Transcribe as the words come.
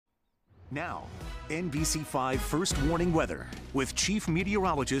Now, NBC5 First Warning Weather with Chief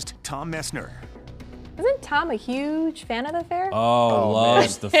Meteorologist Tom Messner. Isn't Tom a huge fan of the fair? Oh,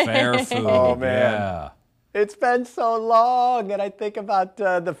 loves the fair food. Oh, man. Yeah. It's been so long, and I think about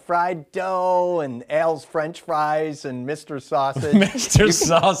the fried dough and Al's French fries and Mr. Sausage. Mr.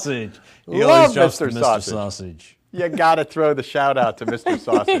 Sausage. He Love always drops the Mr. Mr. Sausage. You got to throw the shout out to Mr.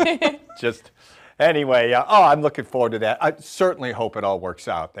 Sausage. Just anyway, I'm looking forward to that. I certainly hope it all works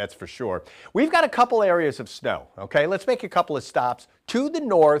out, that's for sure. We've got a couple areas of snow, okay? Let's make a couple of stops to the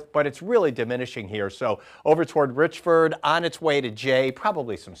north, but it's really diminishing here. So over toward Richford, on its way to Jay,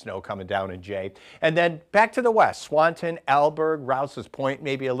 probably some snow coming down in Jay. And then back to the west, Swanton, Alberg, Rouse's Point,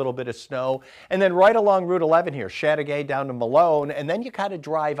 maybe a little bit of snow. And then right along Route 11 here, Chateauguay down to Malone, and then you kind of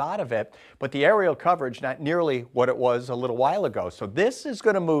drive out of it. But the aerial coverage, not nearly what it was a little while ago. So this is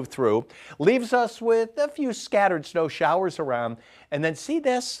going to move through, leaves us with a few scattered snow showers around. And then see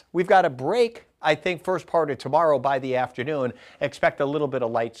this, we've got a break. I think first part of tomorrow by the afternoon, expect a little bit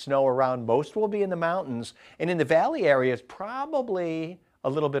of light snow around. Most will be in the mountains, and in the valley areas, probably a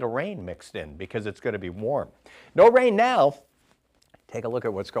little bit of rain mixed in because it's going to be warm. No rain now. Take a look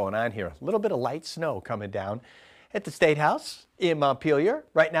at what's going on here. A little bit of light snow coming down at the State House in Montpelier.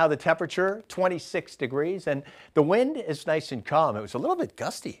 Right now the temperature 26 degrees and the wind is nice and calm. It was a little bit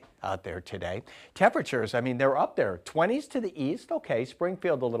gusty out there today. Temperatures, I mean, they're up there. 20s to the east, okay.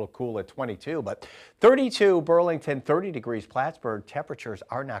 Springfield a little cool at 22, but 32 Burlington, 30 degrees Plattsburgh. Temperatures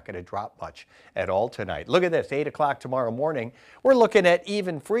are not going to drop much at all tonight. Look at this, 8 o'clock tomorrow morning. We're looking at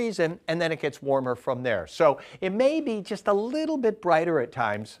even freezing, and then it gets warmer from there. So it may be just a little bit brighter at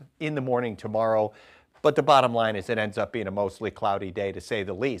times in the morning tomorrow. But the bottom line is it ends up being a mostly cloudy day, to say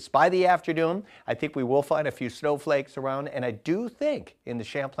the least. By the afternoon, I think we will find a few snowflakes around, and I do think in the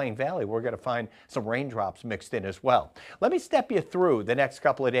Champlain Valley we're going to find some raindrops mixed in as well. Let me step you through the next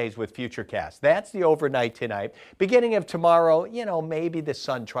couple of days with Futurecast. That's the overnight tonight. Beginning of tomorrow, you know, maybe the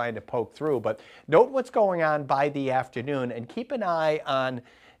sun trying to poke through, but note what's going on by the afternoon and keep an eye on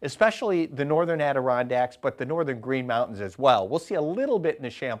especially the northern Adirondacks, but the northern Green Mountains as well. We'll see a little bit in the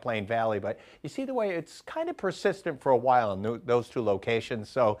Champlain Valley, but you see the way it's kind of persistent for a while in those two locations.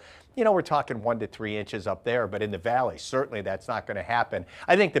 So, you know, we're talking 1 to 3 inches up there, but in the valley, certainly that's not going to happen.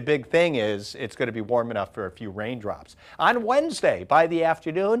 I think the big thing is it's going to be warm enough for a few raindrops. On Wednesday, by the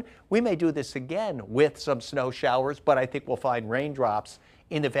afternoon, we may do this again with some snow showers, but I think we'll find raindrops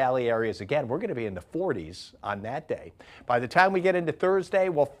in the valley areas again. We're going to be in the 40s on that day. By the time we get into Thursday,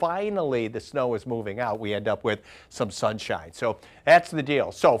 well, finally the snow is moving out. We end up with some sunshine. So that's the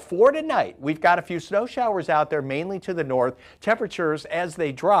deal. So for tonight, we've got a few snow showers out there, mainly to the north. Temperatures, as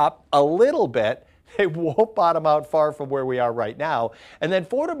they drop a little bit, they won't bottom out far from where we are right now. And then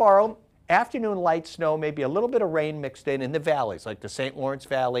for tomorrow, afternoon light snow, maybe a little bit of rain mixed in the valleys, like the St. Lawrence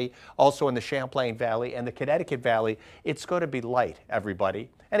Valley, also in the Champlain Valley and the Connecticut Valley. It's going to be light, everybody.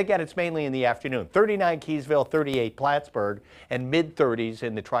 And again, it's mainly in the afternoon. 39 Keysville, 38 Plattsburgh, and mid-30s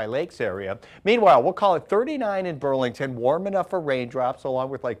in the Tri-Lakes area. Meanwhile, we'll call it 39 in Burlington, warm enough for raindrops,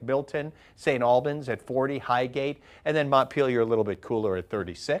 along with like Milton, St. Albans at 40, Highgate, and then Montpelier a little bit cooler at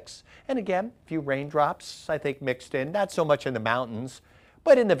 36. And again, a few raindrops, I think, mixed in. Not so much in the mountains,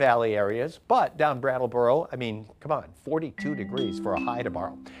 but in the valley areas. But down Brattleboro, I mean, come on, 42 degrees for a high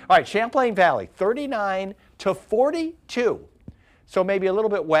tomorrow. All right, Champlain Valley, 39 to 42. So maybe a little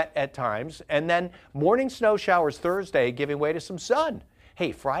bit wet at times. And then morning snow showers Thursday, giving way to some sun.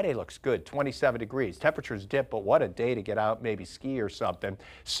 Hey, Friday looks good, 27 degrees. Temperatures dip, but what a day to get out, maybe ski or something.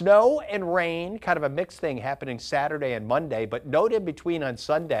 Snow and rain, kind of a mixed thing happening Saturday and Monday, but note in between on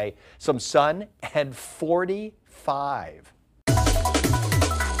Sunday, some sun and 45.